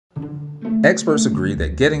Experts agree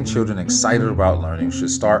that getting children excited about learning should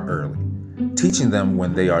start early. Teaching them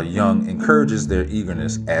when they are young encourages their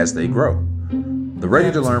eagerness as they grow. The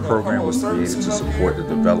Ready to Learn program was created to support the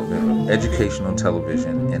development of educational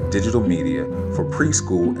television and digital media for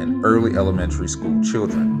preschool and early elementary school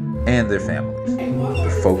children and their families.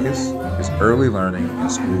 The focus is early learning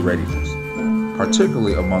and school readiness,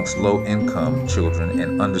 particularly amongst low-income children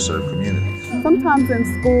and underserved communities. Sometimes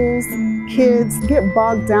in schools, kids get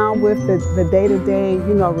bogged down with the day-to-day,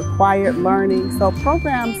 required learning. So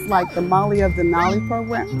programs like the Molly of Denali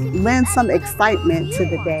program lend some excitement to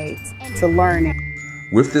the day, to learning.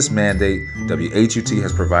 With this mandate, WHUT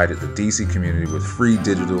has provided the DC community with free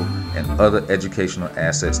digital and other educational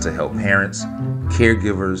assets to help parents,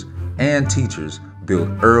 caregivers, and teachers build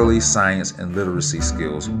early science and literacy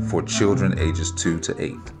skills for children ages 2 to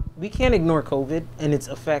 8. We can't ignore COVID and its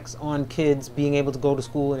effects on kids being able to go to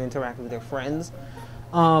school and interact with their friends.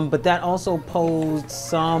 But that also posed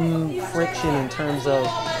some friction in terms of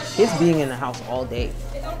kids being in the house all day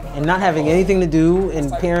and not having anything to do,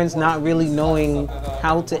 and parents not really knowing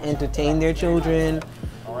how to entertain their children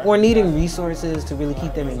or needing resources to really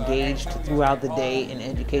keep them engaged throughout the day in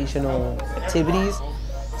educational activities.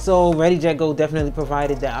 So Ready Jet Go definitely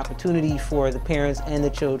provided the opportunity for the parents and the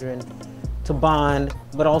children to bond,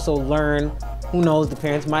 but also learn. Who knows, the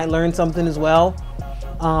parents might learn something as well.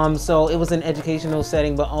 So it was an educational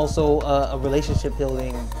setting, but also a relationship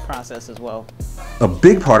building process as well. A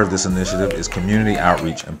big part of this initiative is community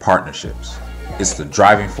outreach and partnerships. It's the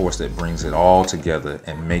driving force that brings it all together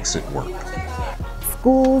and makes it work.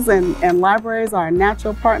 Schools and libraries are a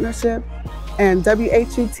natural partnership, and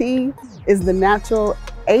WHUT is the natural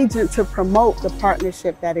agent to promote the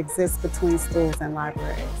partnership that exists between schools and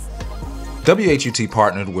libraries. WHUT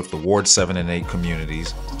partnered with the Ward 7 and 8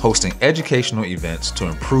 communities, hosting educational events to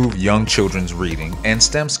improve young children's reading and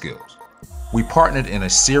STEM skills. We partnered in a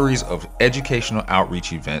series of educational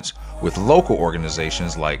outreach events with local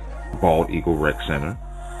organizations like Bald Eagle Rec Center,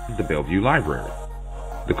 the Bellevue Library,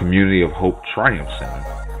 the Community of Hope Triumph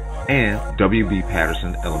Center, and WB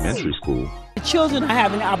Patterson Elementary School. The children are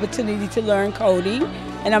having the opportunity to learn coding,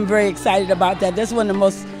 and I'm very excited about that. That's one of the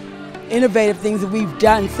most innovative things that we've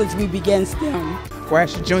done since we began STEM. For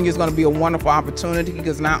Ashley Jr. is going to be a wonderful opportunity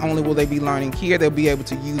because not only will they be learning here, they'll be able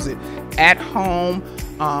to use it at home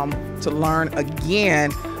to learn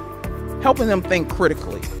again, helping them think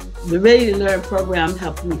critically. The Ready to Learn program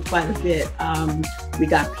helped me quite a bit. We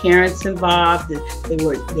got parents involved.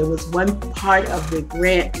 There was one part of the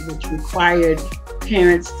grant which required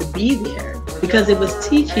parents to be there because it was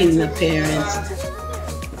teaching the parents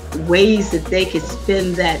ways that they could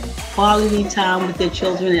spend that quality time with their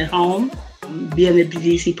children at home. Being a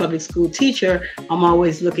DC public school teacher, I'm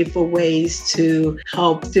always looking for ways to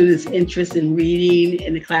help students' interest in reading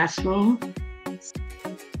in the classroom.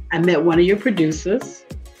 I met one of your producers,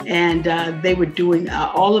 and they were doing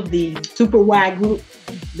all of the Super Y group.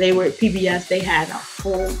 They were at PBS. They had a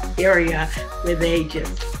whole area where they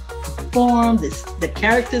just performed, the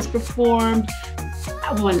characters performed.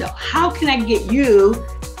 I wanted to know, how can I get you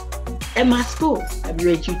at my school?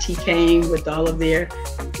 WHUT came with all of their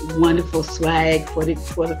wonderful swag for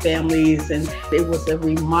the families, and it was a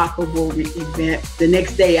remarkable event. The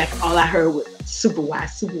next day, all I heard was Super Y,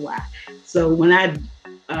 Super Y. So when I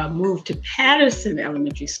moved to Patterson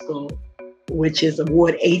Elementary School, which is a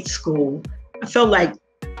Ward 8 school, I felt like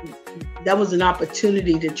that was an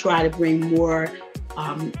opportunity to try to bring more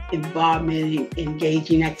involvement,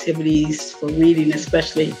 engaging activities for reading,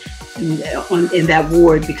 especially in that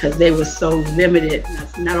ward, because they were so limited.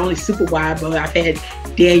 Not only Super Y, but I've had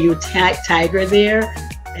Daniel Tiger there,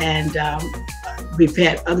 and we've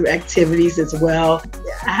had other activities as well.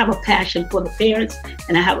 I have a passion for the parents,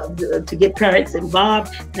 and I have to get parents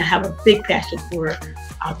involved, and I have a big passion for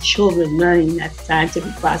our children learning that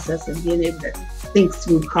scientific process and being able to think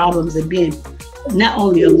through problems and being not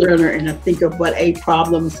only a learner and a thinker, but a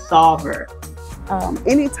problem solver.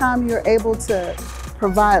 Anytime you're able to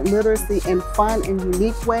provide literacy in fun and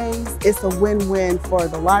unique ways, it's a win-win for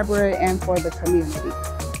the library and for the community.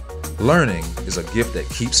 Learning is a gift that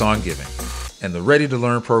keeps on giving, and the Ready to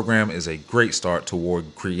Learn program is a great start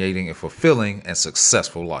toward creating a fulfilling and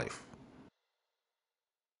successful life.